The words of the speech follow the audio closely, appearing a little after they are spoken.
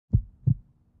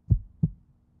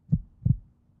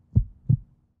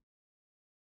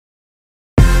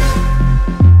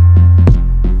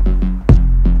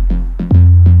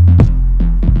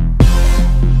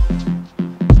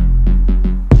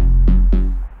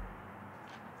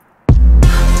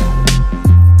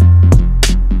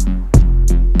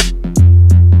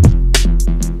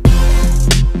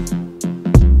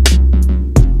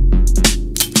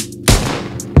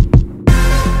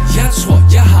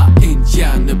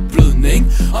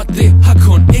og det har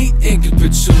kun én enkelt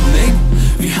betydning.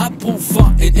 Vi har brug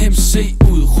for en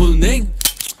MC-udrydning.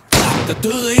 Der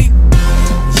døde en.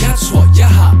 Jeg tror jeg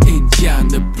har en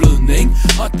hjerneblødning,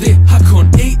 og det har kun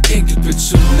én enkelt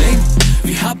betydning.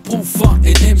 Vi har brug for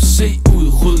en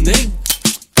MC-udrydning.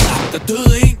 Der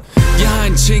døde en. Jeg har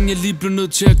en ting jeg lige blev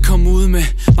nødt til at komme ud med.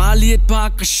 Bare lige et par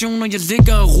aggressioner jeg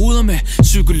ligger og ruder med.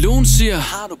 Psykologen siger,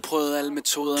 har du prøvet alle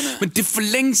metoderne? Men det er for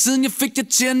længe siden jeg fik jer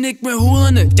til at nikke med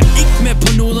hovederne. Jeg er ikke med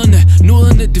på noderne.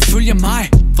 Noderne det følger mig.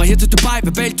 Fra her til Dubai,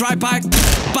 verbal drive-by.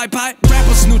 Bye-bye.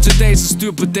 Rappers nu til dag så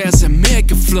styr på deres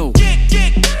America-flow.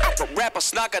 Rapper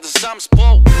snakker det samme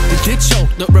sprog. Det er lidt sjovt,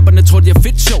 når rapperne tror de er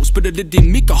fedt sjov. Spiller lidt i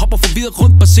en mic og hopper forvirret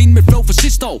rundt på scenen med flow for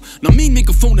sidste år. Når min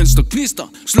mikrofon den står gnister,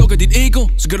 slukker dit ego,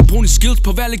 så kan du bruge dine skills på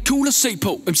at være lidt cool at se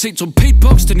på. MC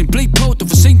trompetboks, den din blæk på, du er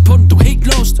for sent på den, du er helt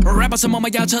låst. Rapper som om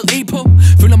at jeg har taget E på.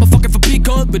 Føler mig fucking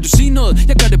forbigået, vil du sige noget?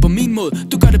 Jeg gør det på min måde,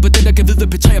 du gør det på den der kan vide hvad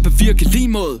P3 og P4 kan lige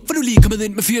måde. For du lige kommet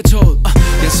ind med 4-toget.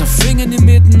 Jeg så fingeren i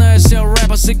midten, når jeg ser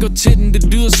rappers ikke gå til den. Det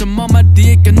lyder som om at de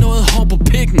ikke har noget hår på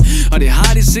pikken. Og det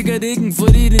har de sikkert ikke,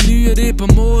 fordi det nye er det på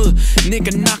mode.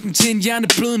 Nikker nakken til en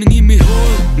hjerneblødning i mit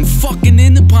hoved. En fucking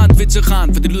indebrændt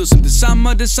veteran, for det lyder som det samme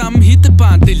og det samme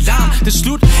hittebarn. Det er larm, det er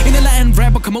slut. En eller anden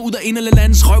rapper kommer ud af en eller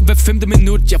andens røv hver 5.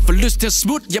 minut. Jeg får lyst til at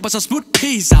smutte, Jeppe så smut,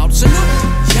 peace out, salut.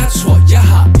 Jeg tror jeg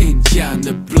har en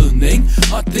hjerneblødning,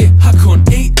 og det har kun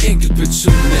én enkelt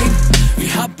betydning. Vi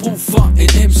har brug for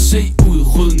en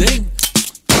MC-udrydning.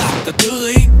 Der døde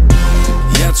en.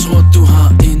 Jeg tror du har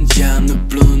en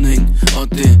hjerneblødning, og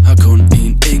det har kun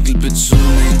én enkelt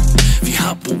betydning. Vi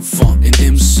har brug for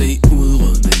en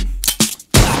MC-udrydning.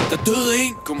 Der døde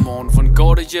en. Godmorgen, hvordan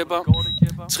går det, Jeppe?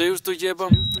 Trives du, Jeppe?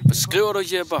 Hvad skriver du,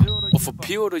 Jeppe? Hvorfor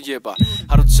piver du, Jeppe?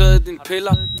 Har du taget dine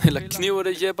piller? Eller kniver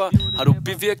det, Jeppe? Har du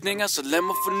bivirkninger? Så lad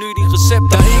mig forny dine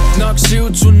recepter. Der er ikke nok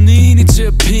serotonin i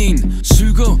terapien.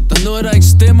 Psyko, der er noget, der ikke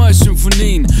stemmer i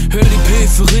symfonien. Hør det i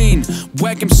periferien.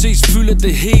 Wack MC's fylder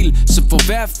det hele. Så for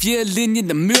hver fjerde linje,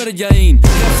 der myrder jeg en.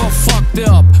 Derfor fuck det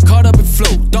op, cut up i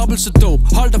flow. Dobbelt så dope,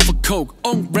 hold dig for coke.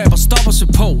 Ung rapper stopper sig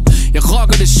på. Jeg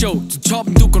rocker det show, til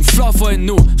toppen du kun flot for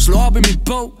endnu. Slå op i min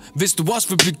bog, hvis du også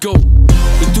vil blive god.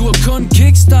 Men du har kun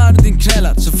kickstartet din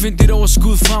knallert, så find dit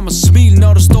overskud frem og smil,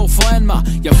 når du står foran mig.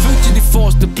 Jeg er født til de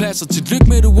forreste pladser, til lykke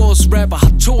med du vores rapper.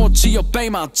 Har 2 årtier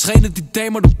bag mig og trænet de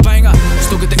damer du banger.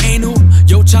 Stukket det af nu,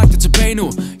 jo tak det tilbage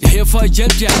nu. Jeg er her for at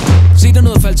hjælpe jer, se der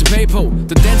noget at falde tilbage på.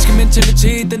 Den danske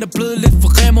mentalitet, den er blevet lidt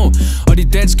for remo. Og de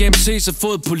danske MC's har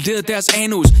fået poleret deres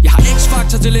anus. Jeg har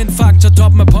X-faktor, talentfaktor,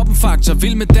 toppen af poppen-faktor.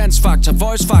 Vild med dansfaktor,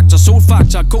 voice-faktor,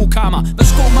 solfaktor, god kammer.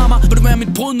 Værsgo mamma, vil du være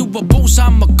mit brud nu og bo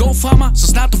sammen og gå fra mig? Så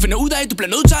snart du finder ud af, du bliver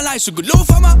nødt til at lege psykolog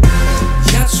for mig.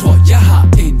 Jeg tror jeg har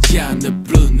en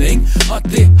hjerneblødning, og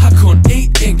det har kun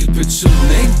én enkelt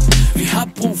betydning. Vi har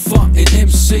brug for en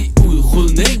MC-udrydning.